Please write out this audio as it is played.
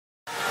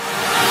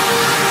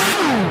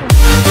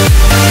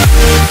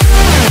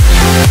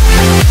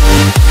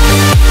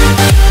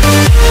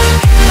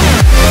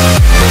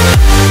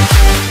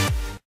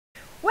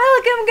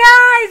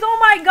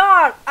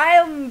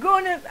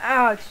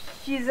Oh,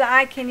 jeez,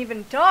 I can't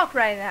even talk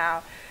right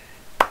now.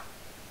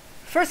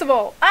 First of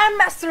all, I'm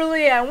Master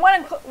Lee and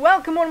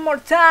welcome one more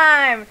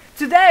time.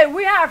 Today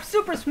we have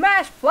Super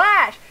Smash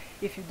Flash.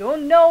 If you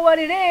don't know what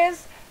it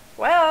is,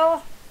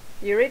 well,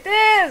 here it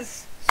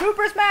is.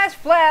 Super Smash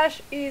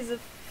Flash is a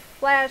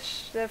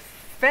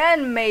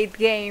fan-made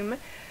game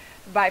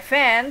by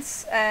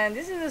fans, and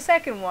this is the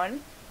second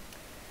one.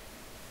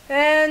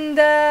 And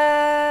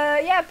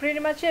yeah,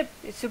 pretty much it.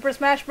 It's Super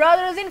Smash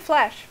Brothers in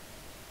Flash,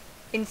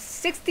 in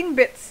 16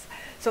 bits.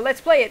 So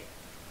let's play it.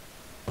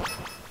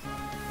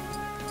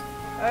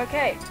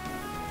 Okay.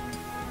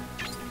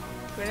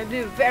 We're gonna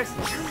do versus.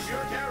 Choose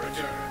your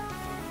character.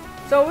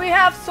 So we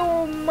have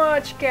so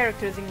much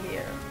characters in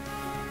here.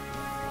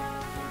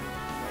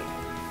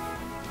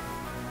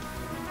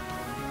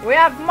 We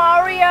have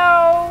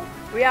Mario,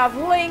 we have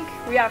Link,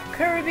 we have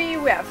Kirby,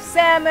 we have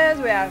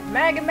Samus, we have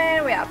Mega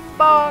Man, we have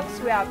Fox,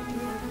 we have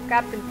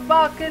Captain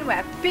Falcon, we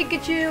have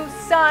Pikachu,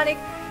 Sonic.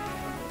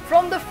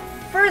 From the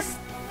first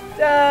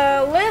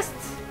list,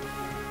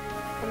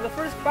 from the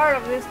first part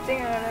of this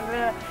thing,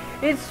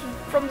 it's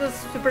from the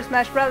Super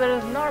Smash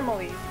Brothers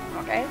normally,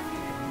 okay?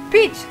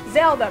 Peach,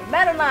 Zelda,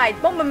 Meta Knight,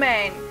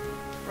 Bomberman,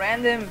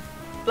 random,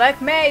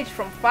 Black Mage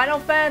from Final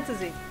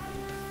Fantasy,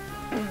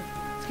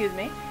 excuse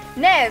me,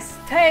 Ness,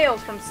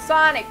 Tails from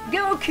Sonic,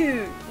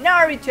 Goku,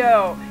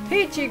 Naruto,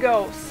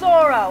 Ichigo,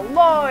 Sora,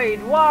 Lloyd,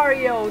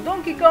 Wario,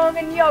 Donkey Kong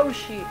and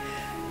Yoshi.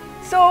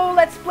 So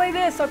let's play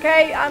this,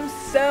 okay?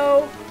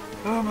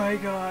 Oh my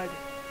god.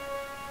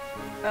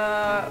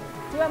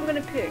 Who I'm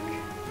gonna pick?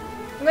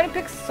 I'm gonna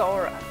pick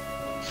Sora.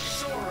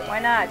 Why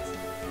not?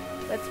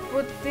 Let's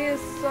put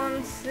this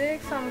on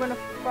 6. I'm gonna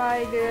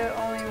fight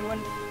only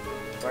one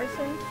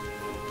person.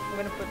 I'm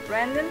gonna put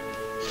Brandon.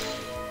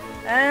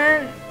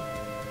 And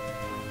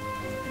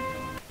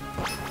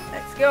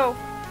let's go.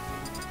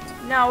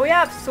 Now we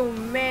have so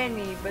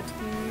many, but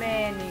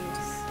many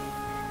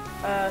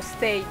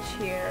stage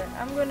here.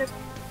 I'm gonna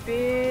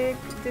pick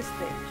this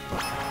stage.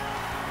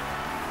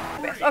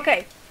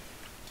 Okay.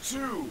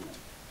 2,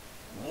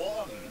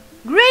 1.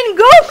 Green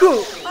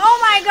Goku! Oh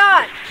my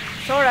god!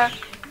 Sora.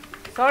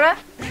 Sora?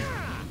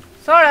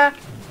 Sora?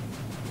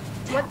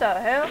 What the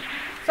hell?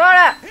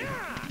 Sora!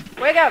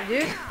 Wake up,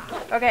 dude.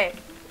 Okay.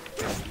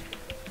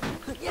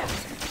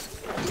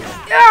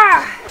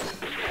 Ah!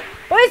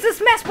 Where's the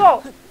smash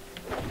ball?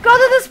 Go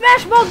to the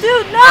smash ball,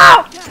 dude!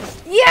 No!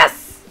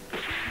 Yes!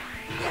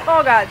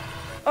 Oh god.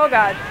 Oh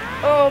god.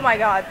 Oh my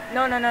god.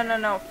 No, no, no, no,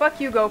 no. Fuck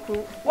you,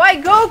 Goku. Why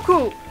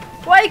Goku?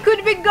 Why could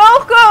it be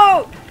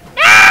Goku?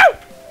 No!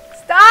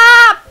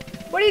 Stop!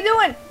 What are you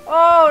doing?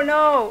 Oh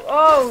no.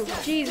 Oh,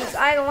 Jesus.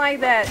 I don't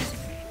like that.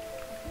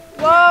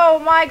 Whoa,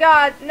 my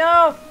god.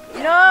 No.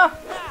 No.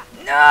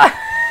 No.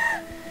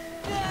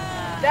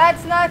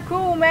 That's not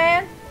cool,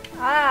 man.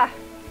 Ah.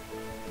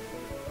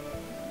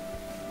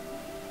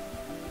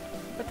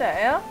 What the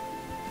hell?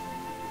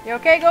 You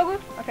okay, Goku?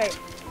 Okay.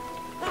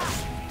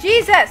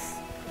 Jesus!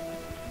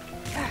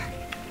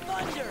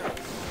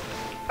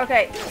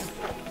 Okay.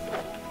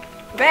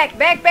 Back,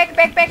 back, back,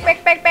 back, back,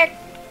 back, back, back.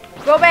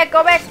 Go back,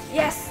 go back.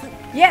 Yes.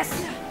 Yes.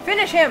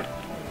 Finish him.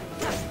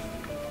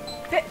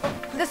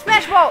 The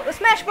smash ball. The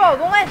smash ball.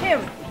 Don't let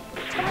him.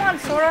 Come on,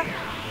 Sora.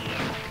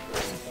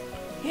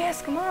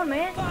 Yes, come on,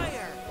 man.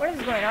 What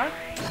is going on?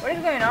 What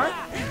is going on?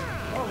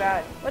 Oh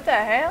god. What the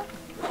hell?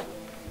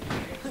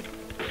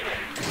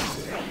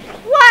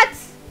 What?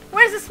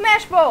 Where's the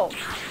smash ball?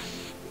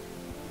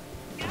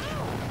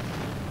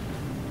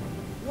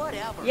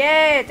 Whatever.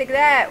 Yeah, take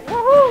that.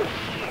 Woohoo!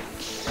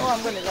 Oh,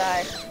 I'm gonna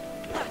die.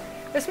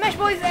 The smash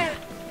ball is there.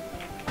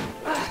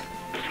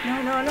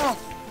 No, no, no.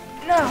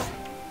 No.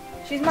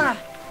 She's mine.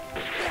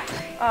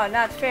 Oh,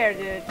 not fair,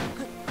 dude.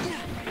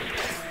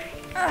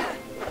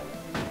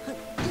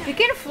 You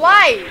can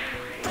fly.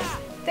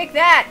 Take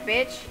that,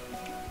 bitch.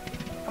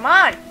 Come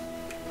on.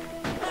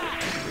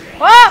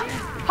 Oh!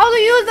 How to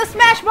use the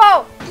smash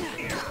ball?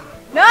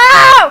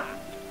 No!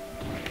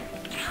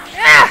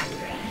 Ah!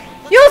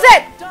 Use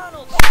it!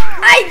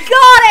 I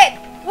got it!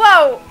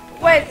 Whoa!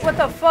 Wait, what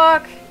the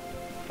fuck?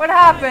 What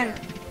happened?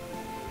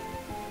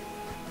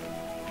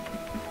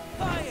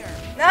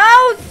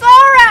 No,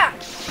 Sora!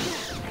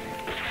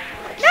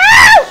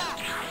 No!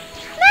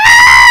 No!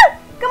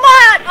 Come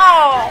on!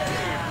 Oh!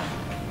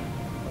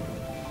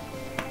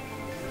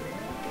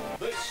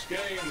 This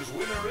game's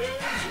winner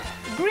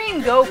is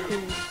Green Goku.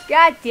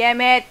 God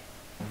damn it.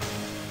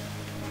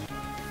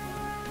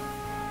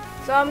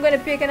 So I'm gonna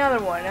pick another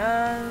one.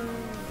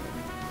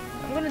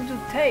 I'm gonna do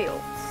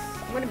Tails.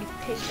 I'm gonna be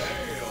Tails.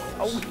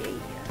 Oh yeah.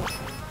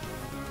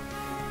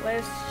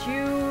 Let's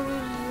choose.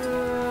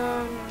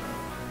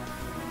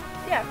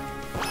 Yeah.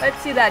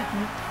 Let's see that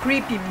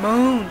creepy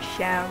moon,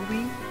 shall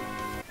we?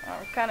 Oh,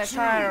 we're kind of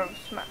tired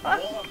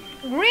of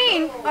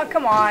green. Oh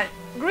come on,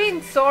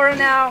 green Sora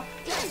now.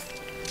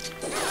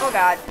 Oh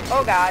god.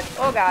 Oh god.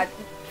 Oh god.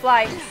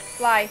 Fly.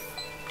 Fly.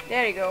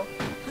 There you go.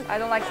 I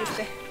don't like this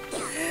thing.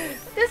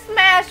 The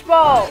smash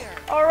ball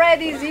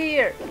already is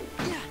here.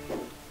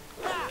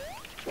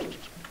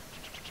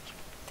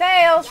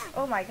 Tails!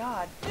 Oh my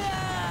god.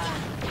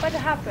 What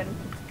happened?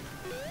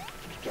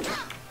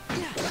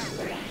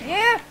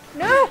 Yeah!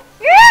 No!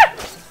 Yeah!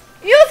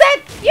 Use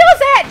it!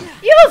 Use it!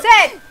 Use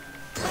it!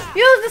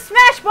 Use the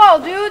smash ball,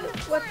 dude!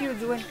 What are you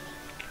doing?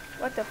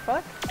 What the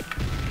fuck?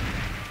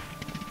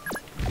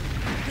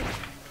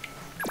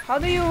 How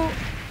do you...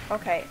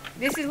 Okay,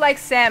 this is like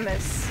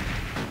Samus.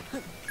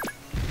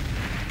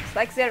 It's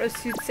like Zero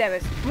Suit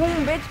Samus.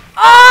 Boom, bitch!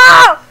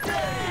 Oh!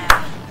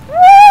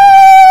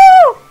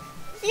 Woo!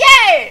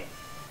 Yeah!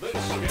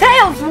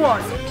 Tails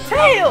won!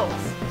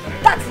 Tails!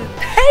 That's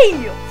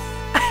Tails!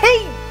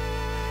 Hey!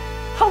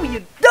 How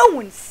you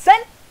doing,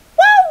 son?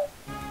 Woo!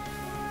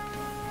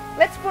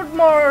 Let's put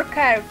more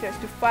characters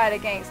to fight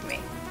against me.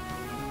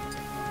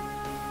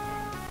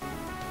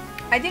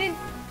 I didn't...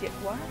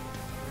 What?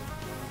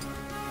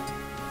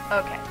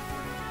 Okay.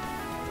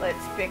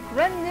 Let's pick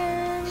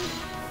random.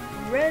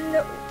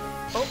 Random.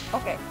 Oh,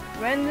 okay.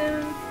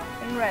 Random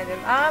and random.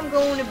 I'm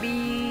going to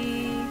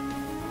be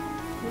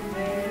the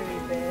very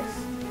best.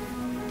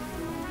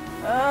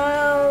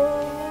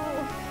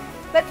 Oh,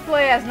 let's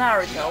play as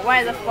Naruto.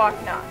 Why the fuck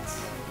not?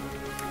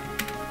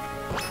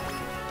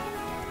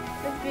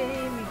 The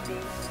very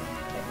best.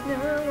 No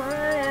one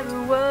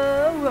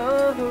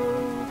ever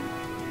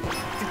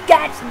to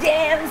catch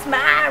them is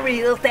my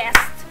real test.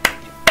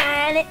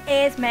 And it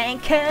is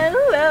mankind.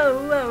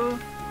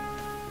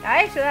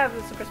 I actually have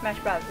the Super Smash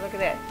Bros. Look at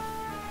that.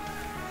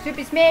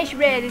 Super Smash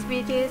Bros.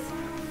 Bitches.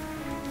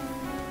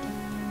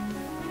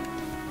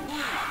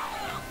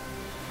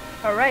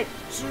 Alright.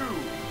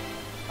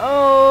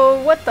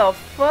 Oh, what the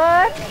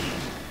fuck?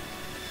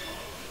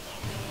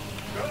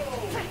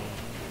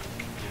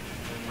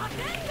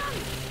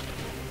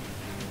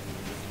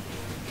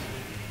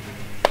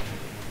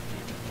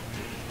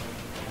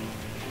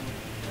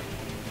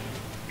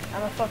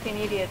 I'm a fucking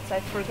idiot.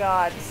 I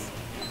forgot.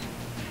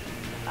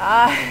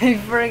 I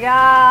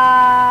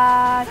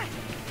forgot.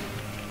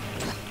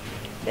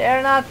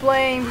 They're not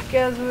playing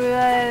because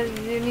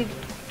you need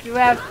to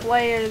have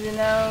players, you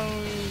know.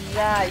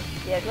 That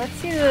yet. Let's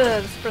see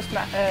the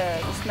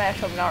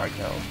smash of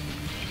Naruto.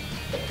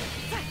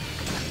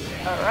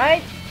 All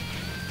right.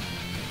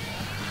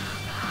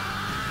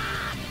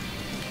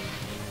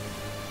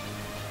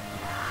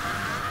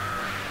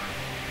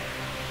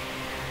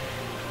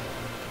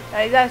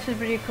 That is actually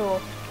pretty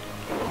cool.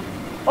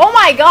 Oh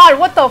my god,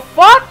 what the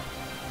fuck?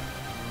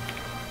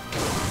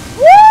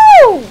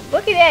 Woo!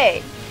 Look at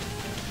that.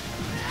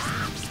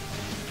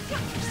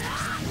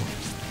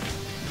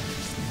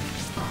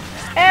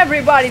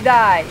 Everybody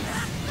dies.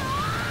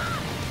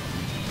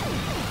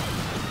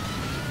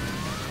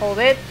 Hold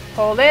it,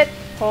 hold it,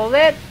 hold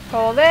it,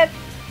 hold it.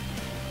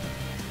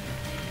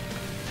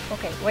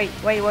 Okay, wait.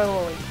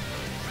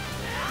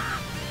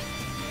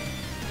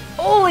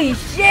 Holy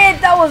shit,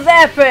 that was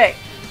epic!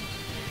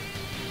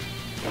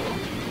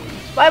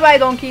 Bye bye,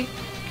 donkey.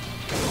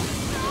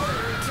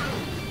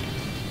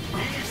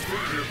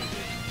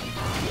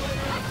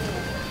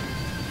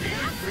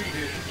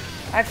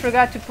 I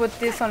forgot to put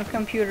this on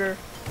computer.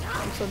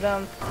 I'm so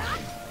dumb.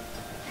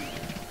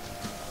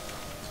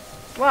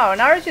 Wow,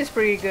 Naruto is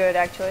pretty good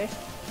actually.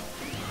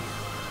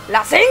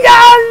 La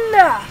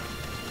Singan!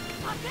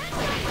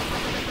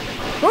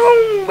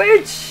 Boom,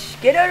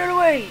 bitch! Get out of the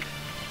way!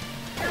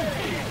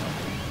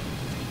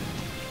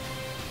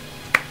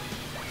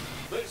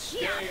 This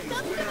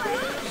game's winner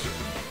is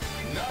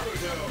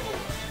Naruto.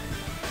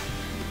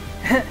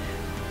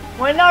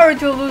 When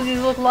Naruto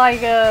loses, look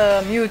like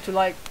Mewtwo,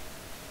 like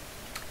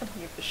I don't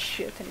give a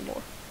shit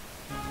anymore.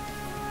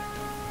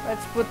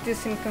 Let's put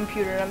this in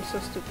computer. I'm so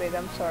stupid.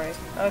 I'm sorry.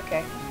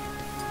 Okay.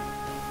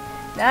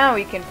 Now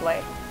we can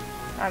play.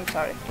 I'm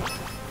sorry.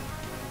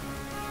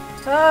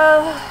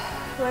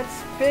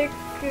 Let's pick.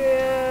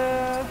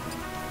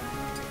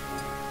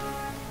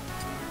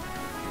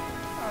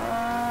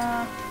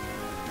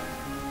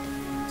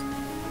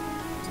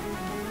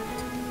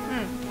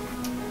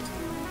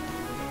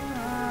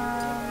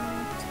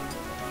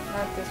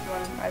 Not this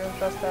one. I don't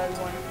trust that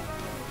one.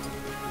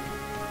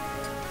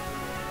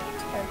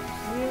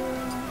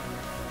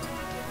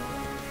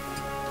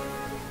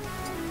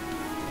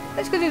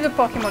 Let's go to the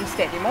Pokemon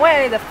Stadium.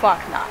 Why the fuck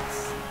not?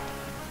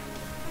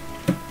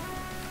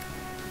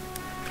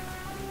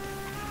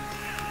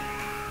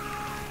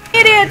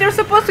 Idiot! They're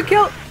supposed to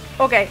kill.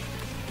 Okay.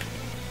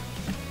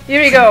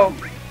 Here we go.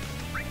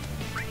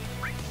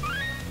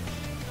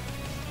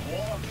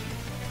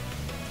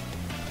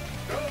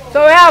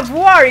 So we have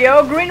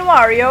Wario, Green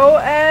Wario,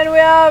 and we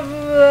have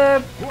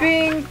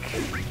Pink,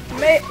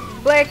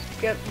 Black.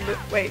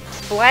 Wait,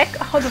 Black?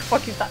 How the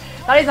fuck is that?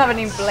 That is not a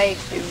name, Blake,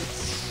 dude.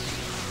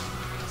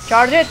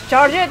 Charge it!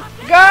 Charge it!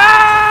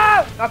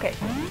 Go! Okay,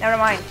 never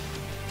mind.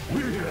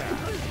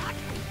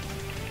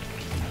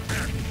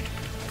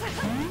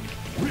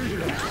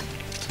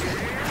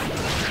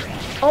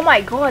 Oh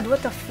my god,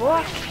 what the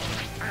fuck?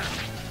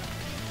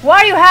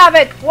 Why do you have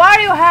it? Why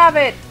do you have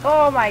it?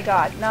 Oh my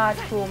god, not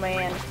cool,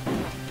 man.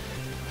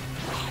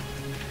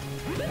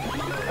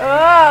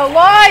 Oh,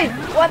 Lloyd!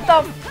 What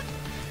the?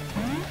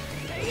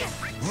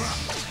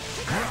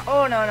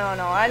 Oh no no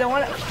no! I don't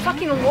want to.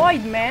 Fucking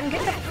Lloyd, man!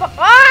 Get the fuck.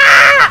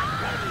 Ah!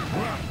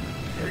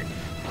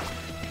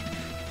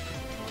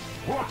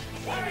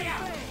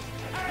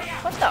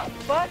 What the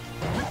fuck?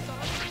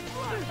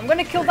 I'm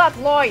gonna kill that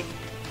Lloyd.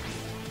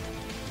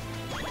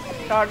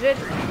 Charge it.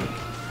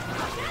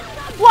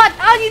 What?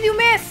 How did you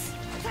miss?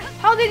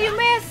 How did you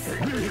miss?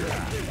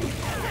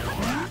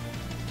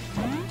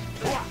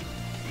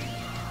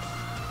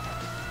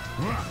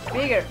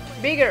 Bigger,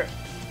 bigger.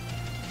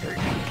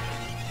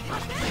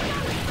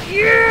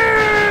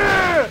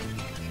 Yeah!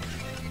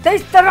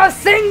 Taste the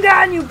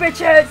Rasengan, you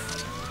bitches!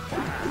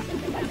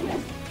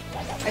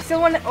 I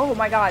still want to. Oh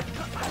my god.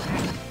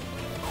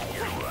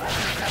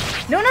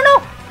 No, no,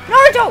 no!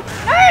 Naruto!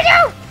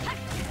 Naruto!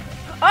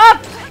 Up!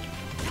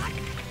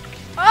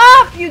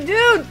 Up, you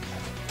dude!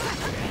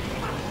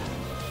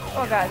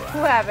 Oh god, who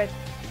have it?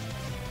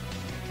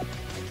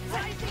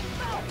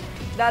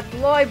 That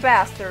Lloyd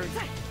bastard.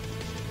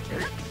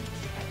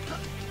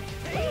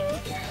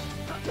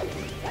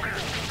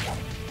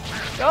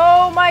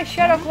 Oh, my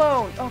shadow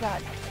clone! Oh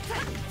god.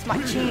 It's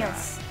my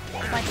chance.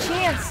 It's my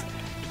chance.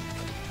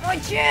 My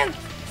chance!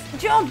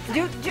 Jump,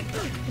 dude!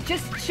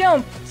 Just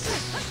jump!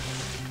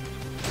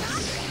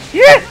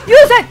 Yeah!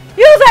 Use it!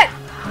 Use it!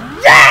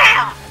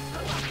 Yeah!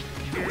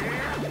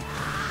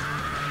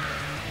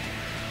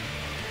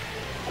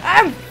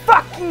 I'm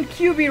fucking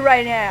QB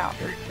right now.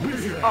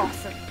 This is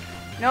awesome.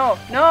 No,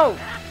 no!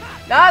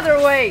 The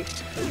other way!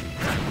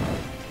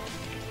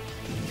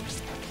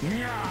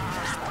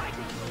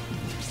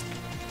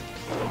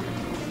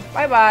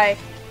 Bye bye.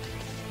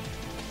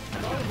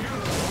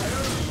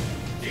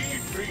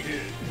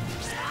 Defeated.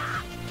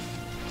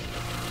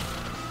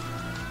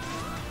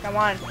 Come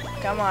on,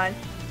 come on.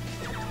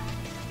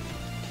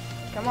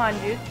 Come on,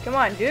 dude. Come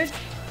on, dude.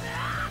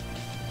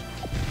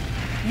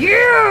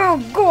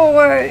 Yeah! Go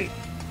away!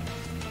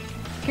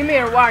 Come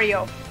here,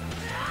 Wario.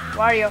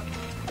 Wario.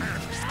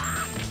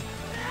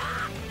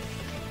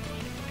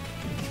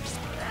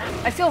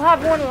 I still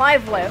have one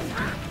life left.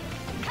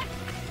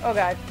 Oh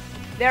god.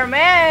 They're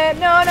mad!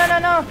 No, no, no,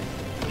 no!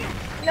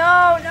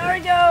 No,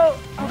 Naruto!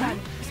 Oh god,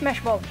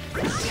 smash ball.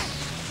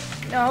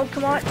 No,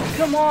 come on,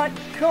 come on,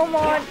 come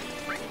on!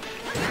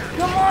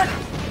 Come on!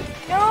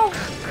 No!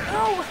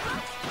 No!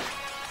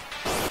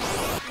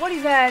 What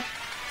is that?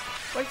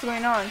 What's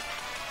going on?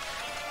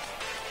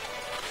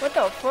 What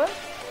the fuck?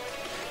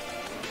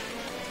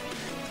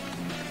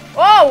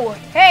 Oh!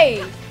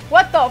 Hey!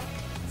 What the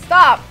f—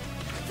 Stop!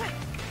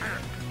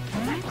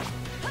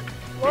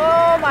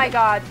 Oh my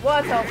god,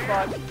 what the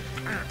fuck?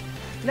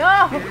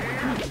 No!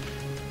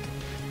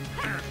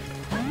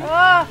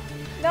 Oh!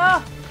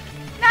 No!